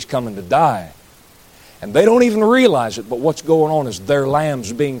doing? He's coming to die. And they don't even realize it, but what's going on is their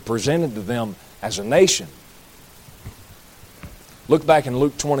lambs being presented to them as a nation. Look back in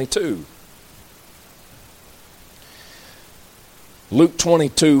Luke 22. Luke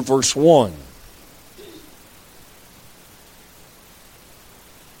 22, verse 1.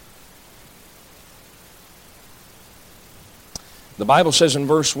 The Bible says in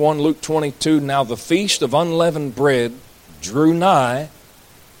verse 1, Luke 22, Now the feast of unleavened bread drew nigh,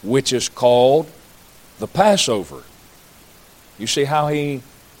 which is called the Passover. You see how he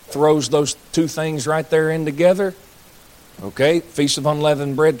throws those two things right there in together? Okay, Feast of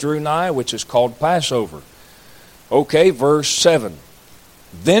Unleavened Bread drew nigh, which is called Passover. Okay, verse 7.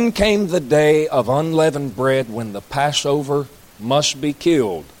 Then came the day of unleavened bread, when the Passover must be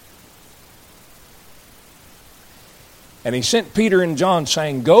killed. And he sent Peter and John,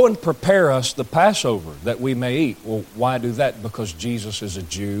 saying, Go and prepare us the Passover, that we may eat. Well, why do that? Because Jesus is a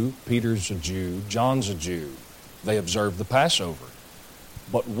Jew, Peter's a Jew, John's a Jew. They observe the Passover.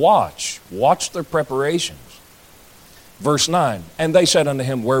 But watch their preparations. Verse 9, And they said unto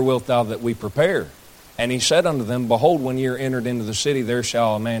him, Where wilt thou that we prepare? And he said unto them, Behold, when ye are entered into the city, there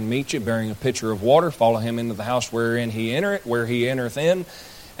shall a man meet you, bearing a pitcher of water. Follow him into the house wherein he entereth in.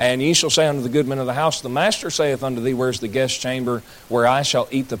 And ye shall say unto the goodman of the house, The master saith unto thee, Where's the guest chamber, where I shall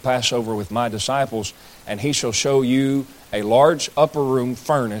eat the Passover with my disciples? And he shall show you a large upper room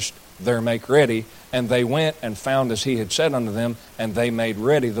furnished, there make ready. And they went and found as he had said unto them, and they made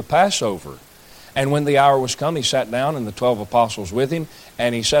ready the Passover. And when the hour was come, he sat down, and the 12 apostles with him.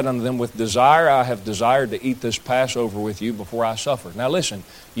 And he said unto them, With desire I have desired to eat this Passover with you before I suffer. Now listen,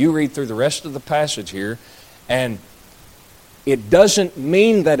 you read through the rest of the passage here, and it doesn't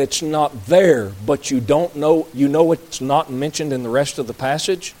mean that it's not there, but you know it's not mentioned in the rest of the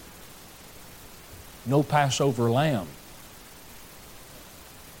passage? No Passover lamb.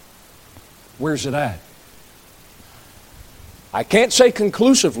 Where's it at? I can't say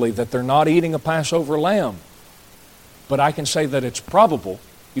conclusively that they're not eating a Passover lamb, but I can say that it's probable.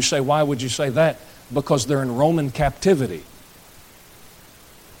 You say, why would you say that? Because they're in Roman captivity.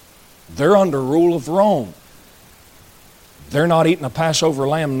 They're under rule of Rome. They're not eating a Passover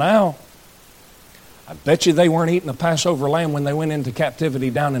lamb now. I bet you they weren't eating a Passover lamb when they went into captivity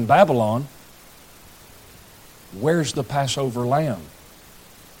down in Babylon. Where's the Passover lamb?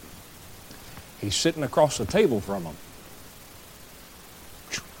 He's sitting across the table from them.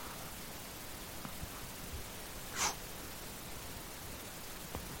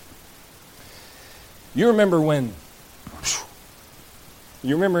 You remember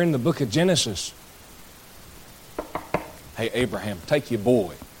in the book of Genesis, hey, Abraham, take your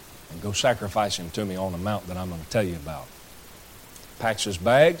boy and go sacrifice him to me on the mount that I'm going to tell you about. Packs his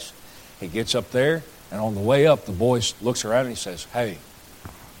bags, he gets up there, and on the way up, the boy looks around and he says, hey,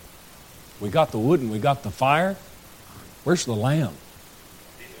 we got the wood and we got the fire. Where's the lamb?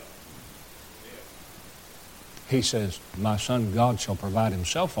 He says, my son God shall provide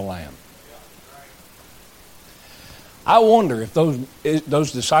himself a lamb. I wonder if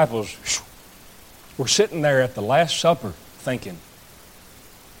those disciples were sitting there at the Last Supper thinking,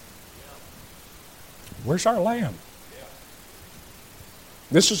 where's our lamb?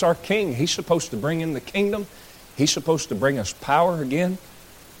 This is our king. He's supposed to bring in the kingdom. He's supposed to bring us power again.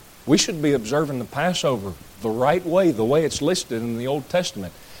 We should be observing the Passover the right way, the way it's listed in the Old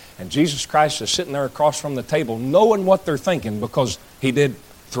Testament. And Jesus Christ is sitting there across from the table knowing what they're thinking, because He did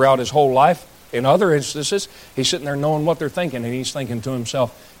throughout His whole life. In other instances, He's sitting there knowing what they're thinking, and He's thinking to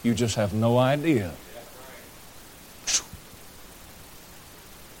Himself, you just have no idea.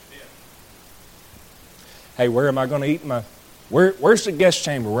 Hey, where am I going to eat where's the guest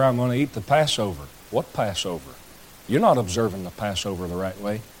chamber where I'm going to eat the Passover? What Passover? You're not observing the Passover the right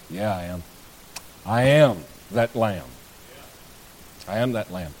way. Yeah, I am. I am that lamb. I am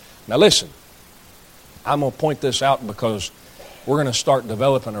that lamb. Now listen, I'm going to point this out because we're going to start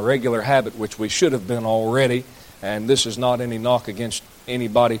developing a regular habit, which we should have been already, and this is not any knock against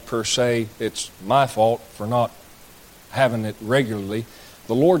anybody per se. It's my fault for not having it regularly.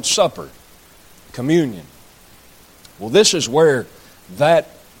 The Lord's Supper, communion. Well, this is where that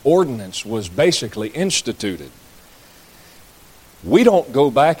ordinance was basically instituted. We don't go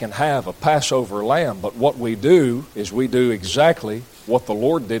back and have a Passover lamb, but what we do is we do exactly what the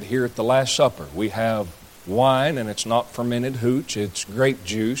Lord did here at the Last Supper. We have wine, and it's not fermented hooch, it's grape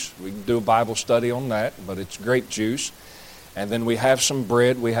juice. We can do a Bible study on that, but it's grape juice. And then we have some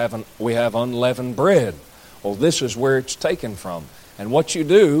bread. We have unleavened bread. Well, this is where it's taken from. And what you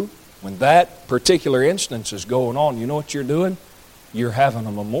do when that particular instance is going on, you know what you're doing? You're having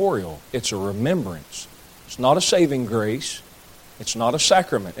a memorial. It's a remembrance. It's not a saving grace. It's not a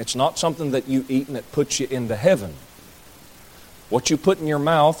sacrament. It's not something that you eat and it puts you into heaven. What you put in your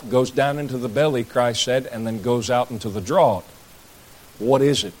mouth goes down into the belly, Christ said, and then goes out into the draught. What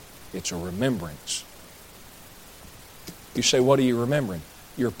is it? It's a remembrance. You say, what are you remembering?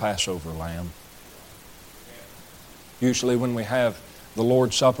 Your Passover lamb. Usually when we have the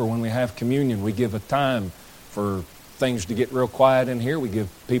Lord's Supper, when we have communion, we give a time for things to get real quiet in here. We give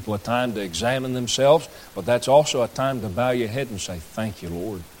people a time to examine themselves, but that's also a time to bow your head and say, thank you,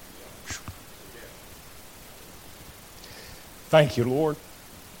 Lord. Thank you, Lord.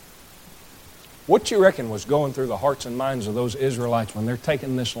 What do you reckon was going through the hearts and minds of those Israelites when they're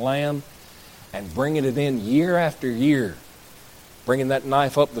taking this lamb and bringing it in year after year, bringing that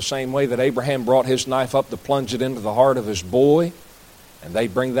knife up the same way that Abraham brought his knife up to plunge it into the heart of his boy, and they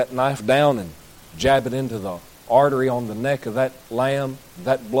bring that knife down and jab it into the artery on the neck of that lamb,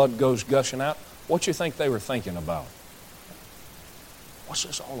 that blood goes gushing out. What do you think they were thinking about? What's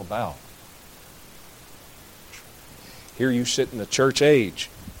this all about? Here you sit in the church age.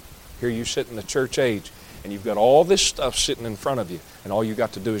 Here you sit in the church age, and you've got all this stuff sitting in front of you, and all you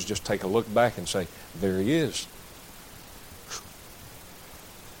got to do is just take a look back and say, there He is.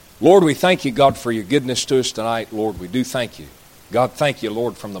 Lord, we thank You, God, for Your goodness to us tonight. Lord, we do thank You. God, thank You,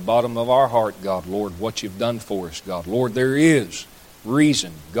 Lord, from the bottom of our heart, God, Lord, what You've done for us, God. Lord, there is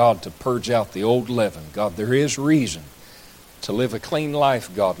reason, God, to purge out the old leaven. God, there is reason to live a clean life,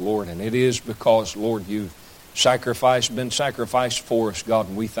 God, Lord, and it is because, Lord, You've been sacrificed for us, God,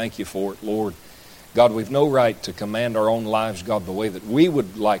 and we thank You for it, Lord. God, we've no right to command our own lives, God, the way that we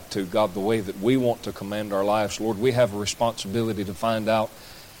would like to, God, the way that we want to command our lives. Lord, we have a responsibility to find out,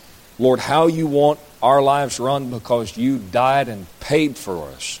 Lord, how You want our lives run, because You died and paid for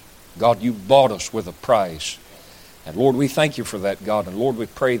us. God, You bought us with a price. And Lord, we thank You for that, God. And Lord, we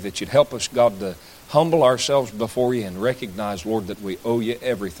pray that You'd help us, God, to humble ourselves before You and recognize, Lord, that we owe You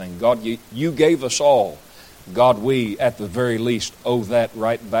everything. God, You gave us all. God, we, at the very least, owe that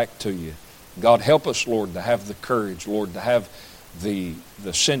right back to You. God, help us, Lord, to have the courage, Lord, to have the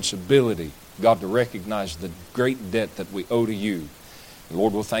sensibility, God, to recognize the great debt that we owe to You.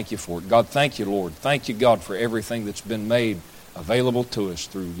 Lord, we'll thank You for it. God, thank You, Lord. Thank You, God, for everything that's been made available to us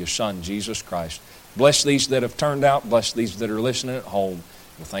through Your Son, Jesus Christ. Bless these that have turned out. Bless these that are listening at home.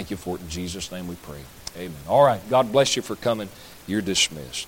 We'll thank You for it. In Jesus' name we pray. Amen. All right. God bless you for coming. You're dismissed.